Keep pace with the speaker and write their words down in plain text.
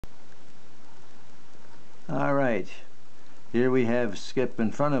All right, here we have Skip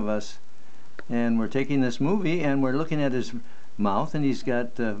in front of us, and we're taking this movie and we're looking at his mouth, and he's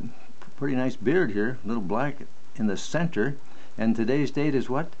got a pretty nice beard here, a little black in the center. And today's date is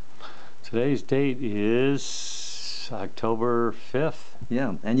what? Today's date is October 5th.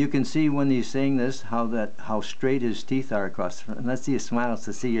 Yeah, and you can see when he's saying this how straight his teeth are across the front. And let's see his smiles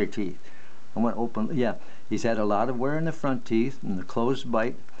to see your teeth. I want to open. Yeah, he's had a lot of wear in the front teeth and the closed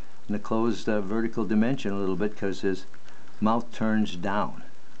bite and the closed vertical dimension a little bit because his mouth turns down.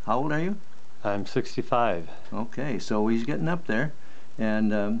 How old are you? I'm 65. Okay, so he's getting up there.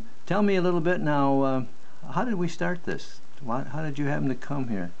 And tell me a little bit now, how did we start this? How did you happen to come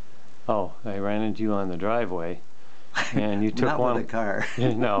here? Oh, I ran into you on the driveway, and you took not one. With a car.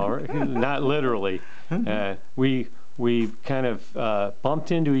 No, not literally. We kind of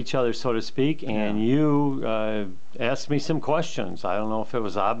bumped into each other, so to speak, and yeah. You asked me some questions. I don't know if it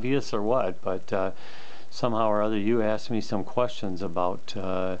was obvious or what, but somehow or other you asked me some questions about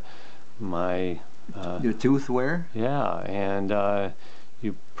my your tooth wear. Yeah, and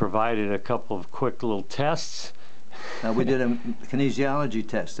you provided a couple of quick little tests. We did a kinesiology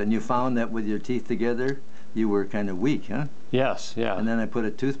test, and you found that with your teeth together, you were kind of weak, huh? Yes, yeah. And then I put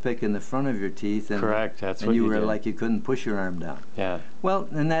a toothpick in the front of your teeth, and correct. That's and what you you were did. like you couldn't push your arm down. Yeah. Well,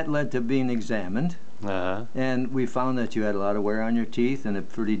 and that led to being examined, and we found that you had a lot of wear on your teeth and a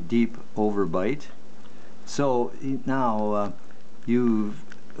pretty deep overbite. So now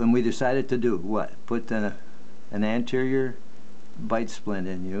when we decided to do what? Put an anterior bite splint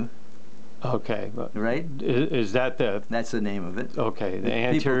in you. Okay. Right? Is that the? That's the name of it. Okay, the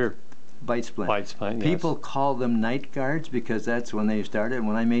anterior bite splint. Bite splint. Yes. People call them night guards because that's when they started.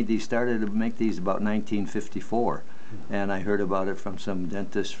 When I started to make these about 1954, and I heard about it from some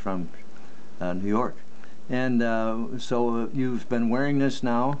dentist from New York. And so you've been wearing this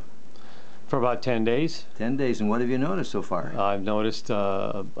now for about 10 days. 10 days, and what have you noticed so far? I've noticed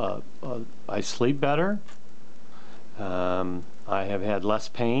I sleep better. I have had less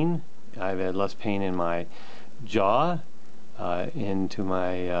pain. I've had less pain in my jaw, into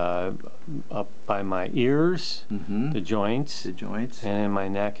my up by my ears, the joints, and in my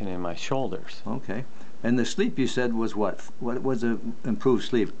neck and in my shoulders. Okay. And the sleep you said was what? What was the improved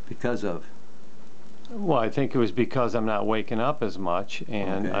sleep because of? Well, I think it was because I'm not waking up as much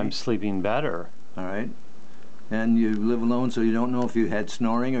and I'm sleeping better. All right. And you live alone, so you don't know if you had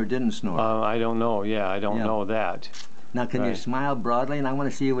snoring or didn't snore. I don't know. Yeah, I don't know that. Now, can you smile broadly? And I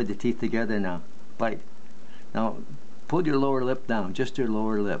want to see you with the teeth together now. Bite. Now, pull your lower lip down, just your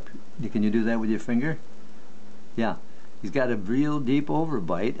lower lip. Can you do that with your finger? Yeah. He's got a real deep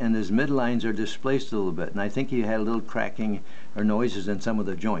overbite, and his midlines are displaced a little bit. And I think he had a little cracking or noises in some of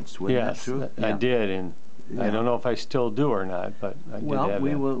the joints. Wasn't that true? Yes, I did, and I don't know if I still do or not, but I did have that.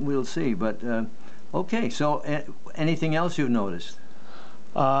 Well, we'll see. But okay, so anything else you've noticed?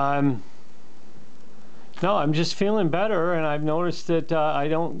 No, I'm just feeling better, and I've noticed that I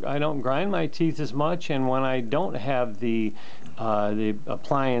don't grind my teeth as much, and when I don't have the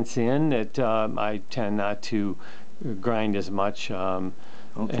appliance in, that I tend not to grind as much. And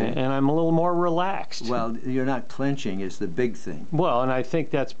I'm a little more relaxed. Well, you're not clenching is the big thing. Well, and I think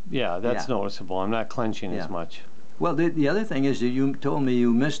that's noticeable. I'm not clenching as much. Well, the other thing is that you told me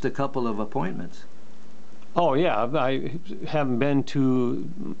you missed a couple of appointments. Oh yeah, I haven't been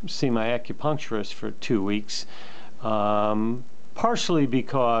to see my acupuncturist for 2 weeks, partially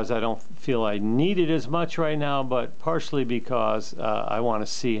because I don't feel I need it as much right now, but partially because I want to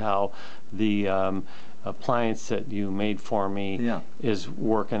see how the appliance that you made for me is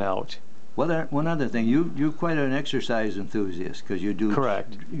working out. Well, one other thing, you're quite an exercise enthusiast because you do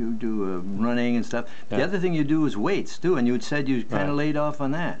you do running and stuff. The other thing you do is weights too, and you said you kind of laid off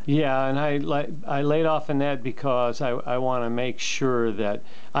on that. Yeah, and I laid off on that because I want to make sure that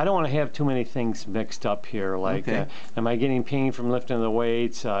I don't want to have too many things mixed up here. Like, am I getting pain from lifting the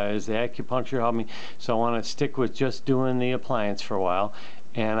weights? Is the acupuncture helping me? So I want to stick with just doing the appliance for a while,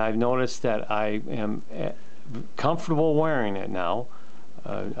 and I've noticed that I am comfortable wearing it now.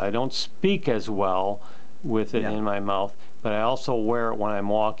 I don't speak as well with it in my mouth, but I also wear it when I'm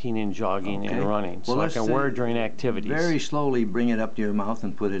walking and jogging and running, so I can wear it during activities. Very slowly bring it up to your mouth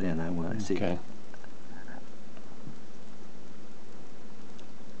and put it in. I want to see. Okay.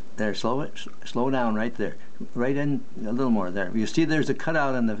 There, slow down right there. Right in a little more there. You see there's a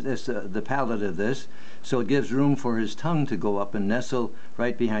cutout on the palate of this, so it gives room for his tongue to go up and nestle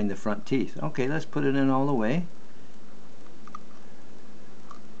right behind the front teeth. Okay, let's put it in all the way.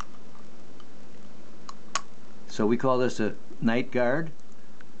 So we call this a night guard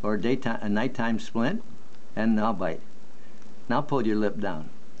or a nighttime splint. And now bite. Now pull your lip down.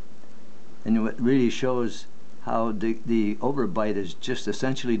 and it really shows how the overbite is just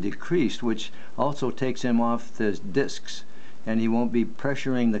essentially decreased, which also takes him off the discs, and he won't be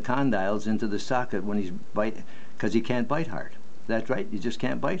pressuring the condyles into the socket when he's because he can't bite hard. That's right, you just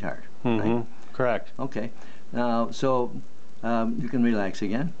can't bite hard. Right? Correct. Okay. Now, so you can relax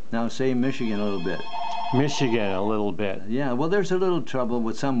again. Now say Michigan a little bit. Michigan a little bit. Yeah, well, there's a little trouble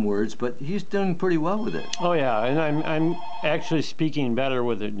with some words, but he's doing pretty well with it. Oh yeah, and I'm actually speaking better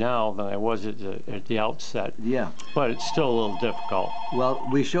with it now than I was at the outset. Yeah. But it's still a little difficult. Well,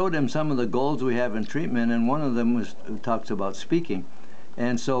 we showed him some of the goals we have in treatment, and one of them talks about speaking.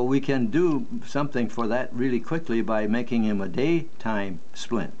 And so we can do something for that really quickly by making him a daytime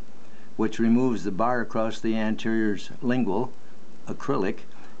splint, which removes the bar across the anterior lingual, acrylic,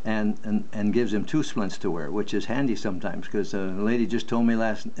 and gives him 2 splints to wear, which is handy sometimes, because a lady just told me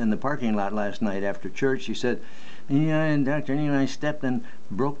in the parking lot last night after church, she said, "Yeah, and Dr. Neal, I stepped and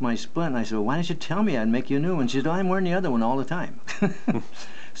broke my splint." And I said, "Well, why didn't you tell me? I'd make you a new one." She said, "Oh, I'm wearing the other one all the time."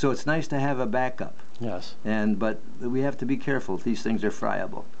 So it's nice to have a backup. Yes. But we have to be careful. These things are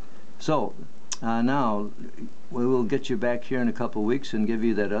friable. So now we will get you back here in a couple weeks and give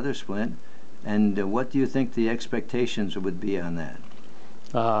you that other splint. And what do you think the expectations would be on that?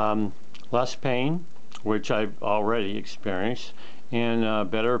 Less pain, which I've already experienced, and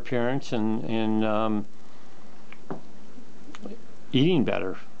better appearance, and eating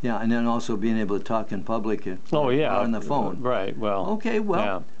better. Yeah, and then also being able to talk in public. Oh yeah, on the phone. Right. Well. Okay.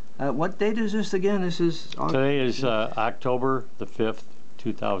 Well, yeah. What date is this again? This is today is October the 5th,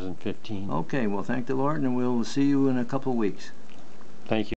 2015. Okay. Well, thank the Lord, and we'll see you in a couple weeks. Thank you.